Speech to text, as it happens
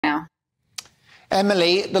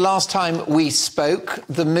Emily, the last time we spoke,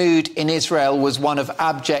 the mood in Israel was one of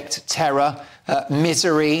abject terror,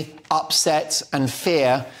 misery, upset and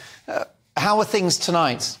fear. How are things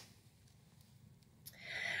tonight?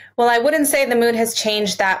 Well, I wouldn't say the mood has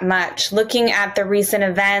changed that much. Looking at the recent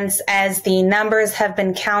events, as the numbers have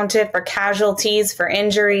been counted for casualties, for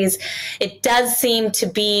injuries, it does seem to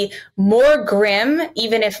be more grim,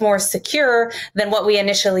 even if more secure, than what we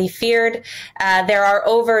initially feared. There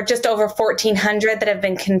are just over 1,400 that have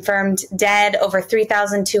been confirmed dead, over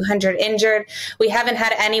 3,200 injured. We haven't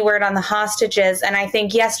had any word on the hostages, and I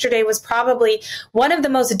think yesterday was probably one of the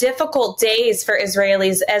most difficult days for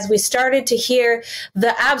Israelis as we started to hear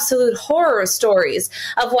the absolute horror stories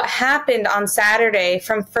of what happened on Saturday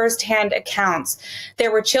from firsthand accounts.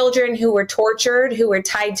 There were children who were tortured, who were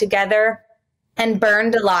tied together and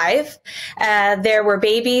burned alive. There were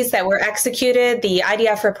babies that were executed. The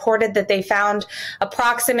IDF reported that they found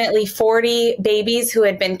approximately 40 babies who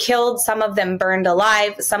had been killed, some of them burned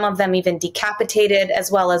alive, some of them even decapitated, as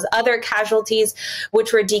well as other casualties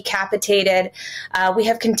which were decapitated. We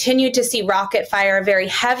have continued to see rocket fire very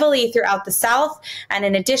heavily throughout the south. And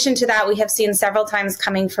in addition to that, we have seen several times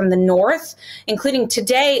coming from the north, including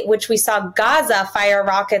today, which we saw Gaza fire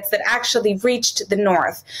rockets that actually reached the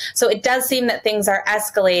north. So it does seem that things are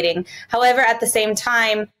escalating. However, at the same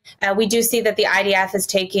time, we do see that the IDF is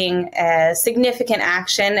taking significant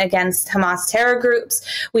action against Hamas terror groups.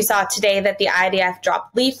 We saw today that the IDF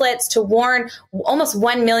dropped leaflets to warn almost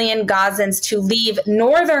 1 million Gazans to leave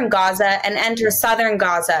northern Gaza and enter southern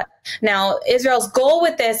Gaza. Now, Israel's goal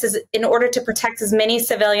with this is in order to protect as many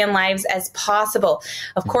civilian lives as possible.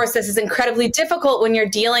 Of course, this is incredibly difficult when you're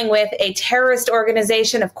dealing with a terrorist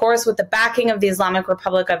organization, of course, with the backing of the Islamic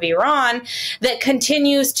Republic of Iran, that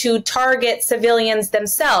continues to target civilians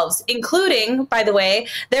themselves, including, by the way,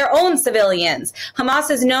 their own civilians.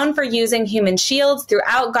 Hamas is known for using human shields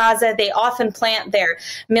throughout Gaza. They often plant their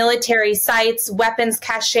military sites, weapons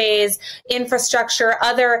caches, infrastructure,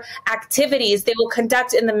 other activities they will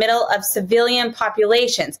conduct in the middle of civilian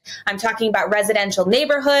populations. I'm talking about residential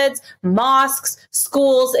neighborhoods, mosques,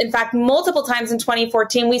 schools. In fact, multiple times in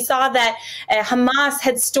 2014, we saw that Hamas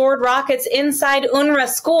had stored rockets inside UNRWA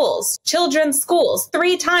schools, children's schools,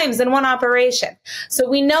 3 times in one operation. So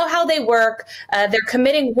we know how they work. They're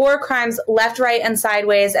committing war crimes left, right, and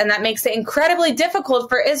sideways, and that makes it incredibly difficult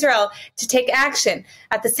for Israel to take action.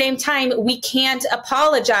 At the same time, we can't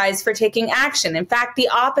apologize for taking action. In fact, the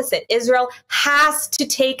opposite. Israel has to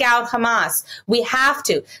take out Hamas. We have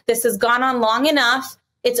to. This has gone on long enough.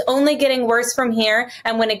 It's only getting worse from here.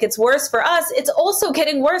 And when it gets worse for us, it's also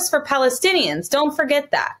getting worse for Palestinians. Don't forget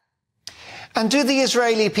that. And do the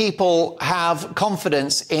Israeli people have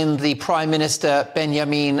confidence in the Prime Minister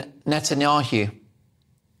Benjamin Netanyahu?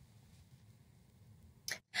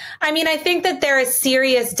 I mean, I think that there is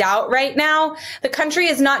serious doubt right now. The country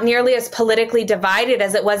is not nearly as politically divided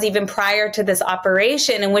as it was even prior to this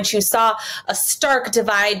operation, in which you saw a stark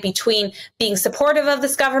divide between being supportive of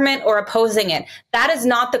this government or opposing it. That is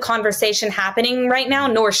not the conversation happening right now,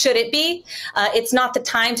 nor should it be. It's not the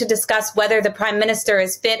time to discuss whether the prime minister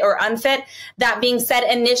is fit or unfit. That being said,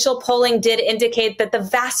 initial polling did indicate that the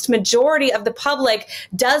vast majority of the public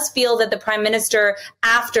does feel that the prime minister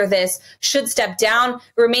after this should step down.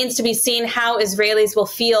 Remains to be seen how Israelis will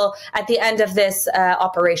feel at the end of this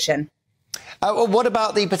operation. What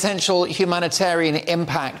about the potential humanitarian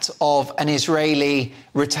impact of an Israeli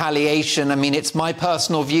retaliation? I mean, it's my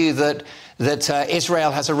personal view that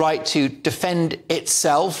Israel has a right to defend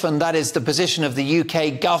itself, and that is the position of the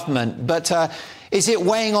UK government. But is it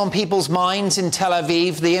weighing on people's minds in Tel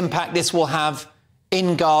Aviv, the impact this will have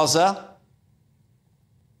in Gaza?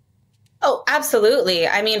 Oh, absolutely.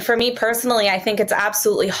 I mean, for me personally, I think it's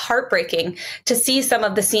absolutely heartbreaking to see some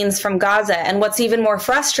of the scenes from Gaza. And what's even more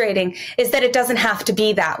frustrating is that it doesn't have to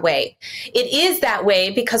be that way. It is that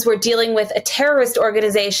way because we're dealing with a terrorist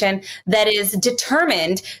organization that is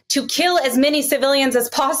determined to kill as many civilians as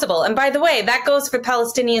possible. And by the way, that goes for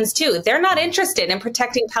Palestinians too. They're not interested in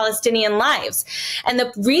protecting Palestinian lives. And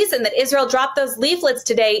the reason that Israel dropped those leaflets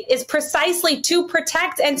today is precisely to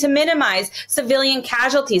protect and to minimize civilian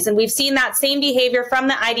casualties. And we've seen that same behavior from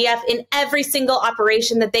the IDF in every single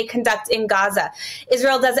operation that they conduct in Gaza.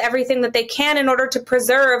 Israel does everything that they can in order to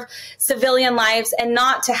preserve civilian lives and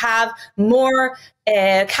not to have more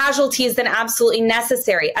casualties than absolutely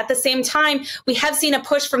necessary. At the same time, we have seen a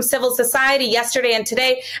push from civil society yesterday and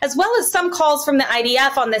today, as well as some calls from the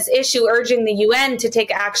IDF on this issue, urging the UN to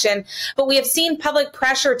take action. But we have seen public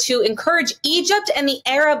pressure to encourage Egypt and the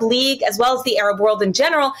Arab League, as well as the Arab world in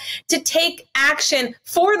general, to take action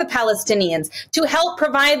for the Palestinians, to help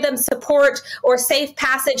provide them support or safe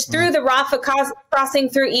passage through the Rafah crossing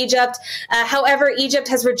through Egypt. However, Egypt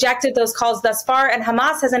has rejected those calls thus far, and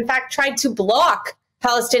Hamas has in fact tried to block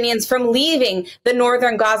Palestinians from leaving the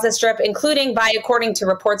northern Gaza Strip, including by, according to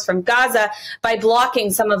reports from Gaza, by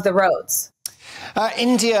blocking some of the roads.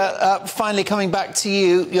 India, finally coming back to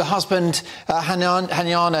you, your husband,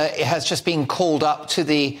 Hanyana, has just been called up to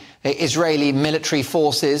the Israeli military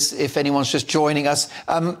forces, if anyone's just joining us.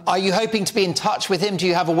 Are you hoping to be in touch with him? Do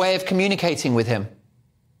you have a way of communicating with him?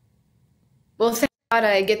 Well, thank God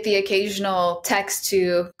I get the occasional text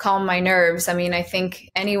to calm my nerves. I mean, I think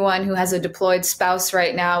anyone who has a deployed spouse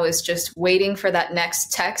right now is just waiting for that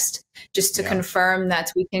next text just to confirm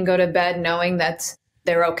that we can go to bed knowing that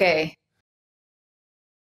they're okay.